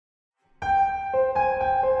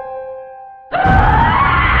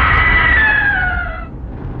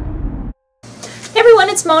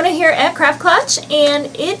it's Mona here at Craft Clutch,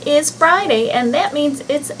 and it is Friday, and that means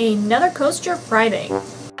it's another Coaster Friday.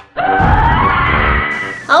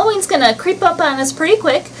 Halloween's gonna creep up on us pretty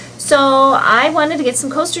quick, so I wanted to get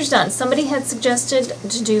some coasters done. Somebody had suggested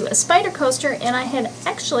to do a spider coaster, and I had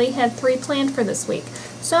actually had 3 planned for this week.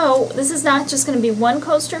 So this is not just going to be one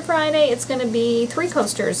coaster Friday, it's going to be 3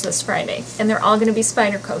 coasters this Friday, and they're all going to be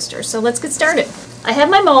spider coasters. So let's get started. I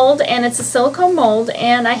have my mold, and it's a silicone mold,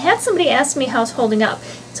 and I had somebody ask me how it's holding up.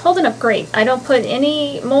 It's holding up great. I don't put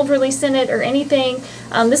any mold release in it or anything.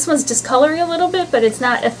 This one's discoloring a little bit, but it's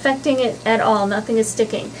not affecting it at all. Nothing is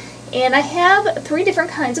sticking. And I have 3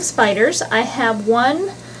 different kinds of spiders. I have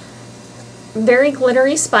one very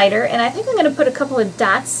glittery spider, and I think I'm going to put a couple of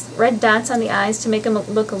dots, red dots on the eyes to make them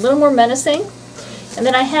look a little more menacing. And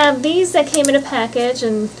then I have these that came in a package,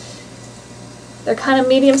 and they're kind of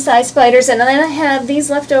medium-sized spiders. And then I have these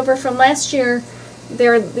left over from last year.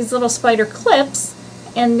 They're these little spider clips,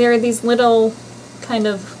 and they're these little kind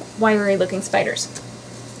of wiry looking spiders.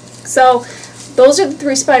 So those are the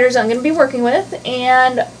 3 spiders I'm going to be working with,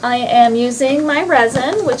 and I am using my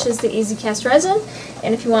resin, which is the Easy Cast resin.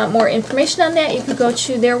 And if you want more information on that, you can go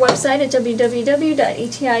to their website at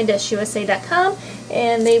www.eti-usa.com,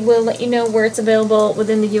 and they will let you know where it's available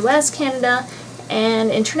within the US, Canada, and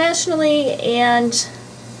internationally. And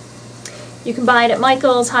you can buy it at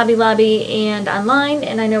Michael's, Hobby Lobby, and online.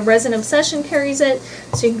 And I know Resin Obsession carries it,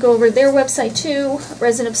 so you can go over to their website too,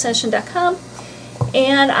 resinobsession.com.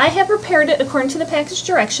 And I have prepared it according to the package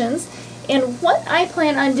directions. And what I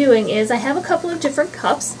plan on doing is I have a couple of different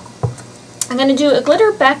cups. I'm going to do a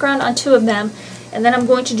glitter background on 2 of them, and then I'm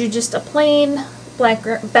going to do just a plain black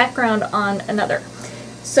background on another.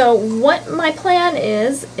 So what my plan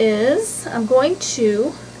is I'm going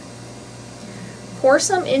to pour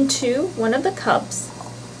some into one of the cups,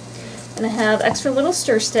 and I have extra little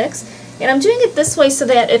stir sticks. And I'm doing it this way so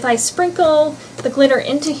that if I sprinkle the glitter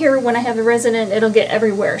into here when I have the resin in, it'll get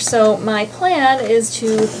everywhere. So my plan is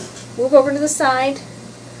to move over to the side,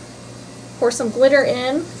 pour some glitter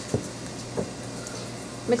in,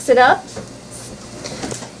 mix it up,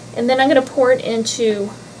 and then I'm going to pour it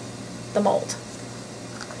into the mold.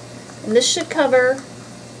 And this should cover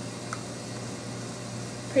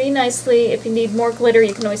pretty nicely. If you need more glitter,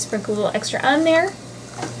 you can always sprinkle a little extra on there.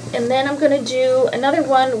 And then I'm going to do another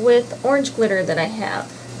one with orange glitter that I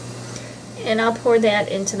have, and I'll pour that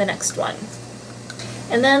into the next one.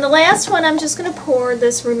 And then the last one, I'm just going to pour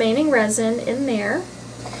this remaining resin in there.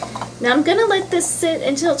 Now I'm going to let this sit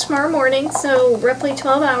until tomorrow morning, so roughly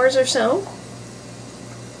 12 hours or so.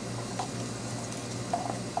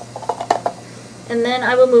 And then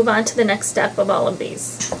I will move on to the next step of all of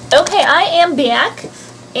these. Okay, I am back,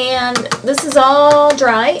 and this is all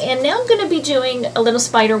dry, and now I'm going to be doing a little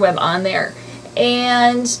spider web on there.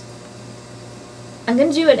 And I'm going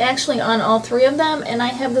to do it actually on all 3 of them, and I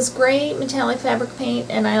have this gray metallic fabric paint,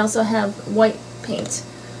 and I also have white paint.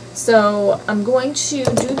 So I'm going to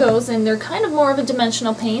do those, and they're kind of more of a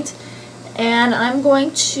dimensional paint, and I'm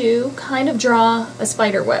going to kind of draw a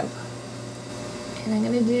spider web. And I'm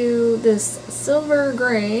going to do this silver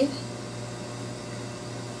gray.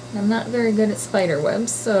 I'm not very good at spider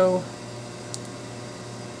webs, so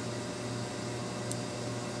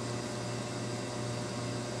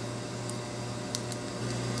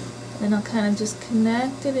then I'll kind of just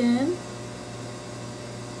connect it in.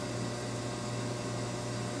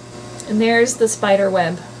 And there's the spider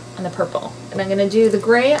web on the purple. And I'm going to do the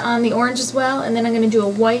gray on the orange as well, and then I'm going to do a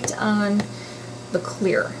white on the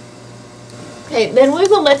clear. Okay, then we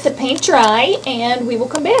will let the paint dry, and we will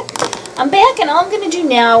come back. I'm back, and all I'm going to do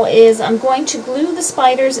now is I'm going to glue the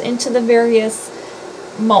spiders into the various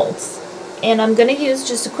molds. And I'm going to use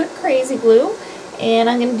just a quick crazy glue, and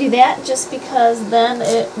I'm going to do that just because then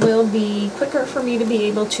it will be quicker for me to be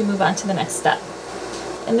able to move on to the next step.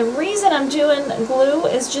 And the reason I'm doing glue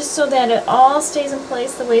is just so that it all stays in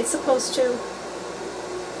place the way it's supposed to,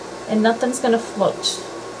 and nothing's going to float.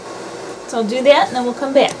 So I'll do that, and then we'll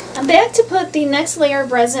come back. I'm back to put the next layer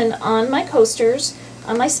of resin on my coasters,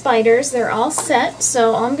 on my spiders. They're all set,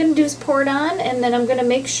 so all I'm going to do is pour it on, and then I'm going to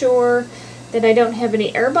make sure that I don't have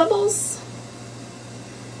any air bubbles.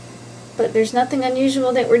 But there's nothing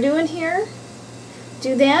unusual that we're doing here.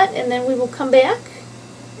 Do that, and then we will come back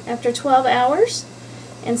after 12 hours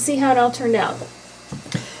and see how it all turned out.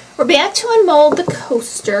 We're back to unmold the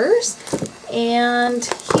coasters, and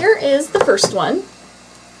here is the first one.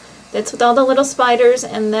 That's with all the little spiders,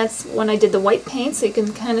 and that's when I did the white paint, so you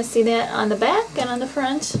can kind of see that on the back and on the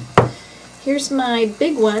front. Here's my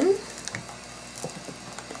big one.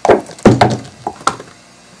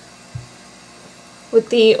 with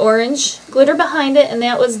the orange glitter behind it, and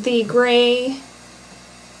that was the gray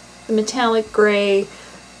the metallic gray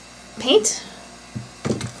paint.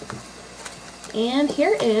 And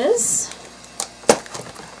here is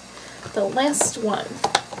the last one.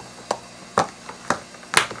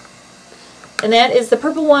 And that is the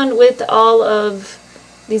purple one with all of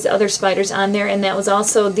these other spiders on there, and that was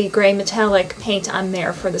also the gray metallic paint on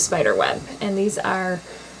there for the spider web. And these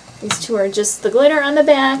two are just the glitter on the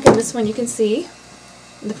back, and this one you can see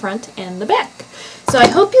the front and the back. So I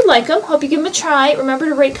hope you like them. Hope you give them a try. Remember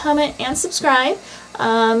to rate, comment, and subscribe.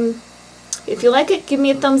 If you like it, give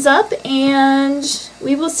me a thumbs up, and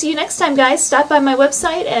we will see you next time, guys. Stop by my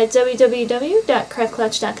website at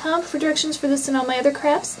www.craftclatch.com for directions for this and all my other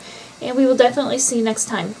crafts, and we will definitely see you next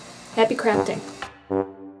time. Happy crafting.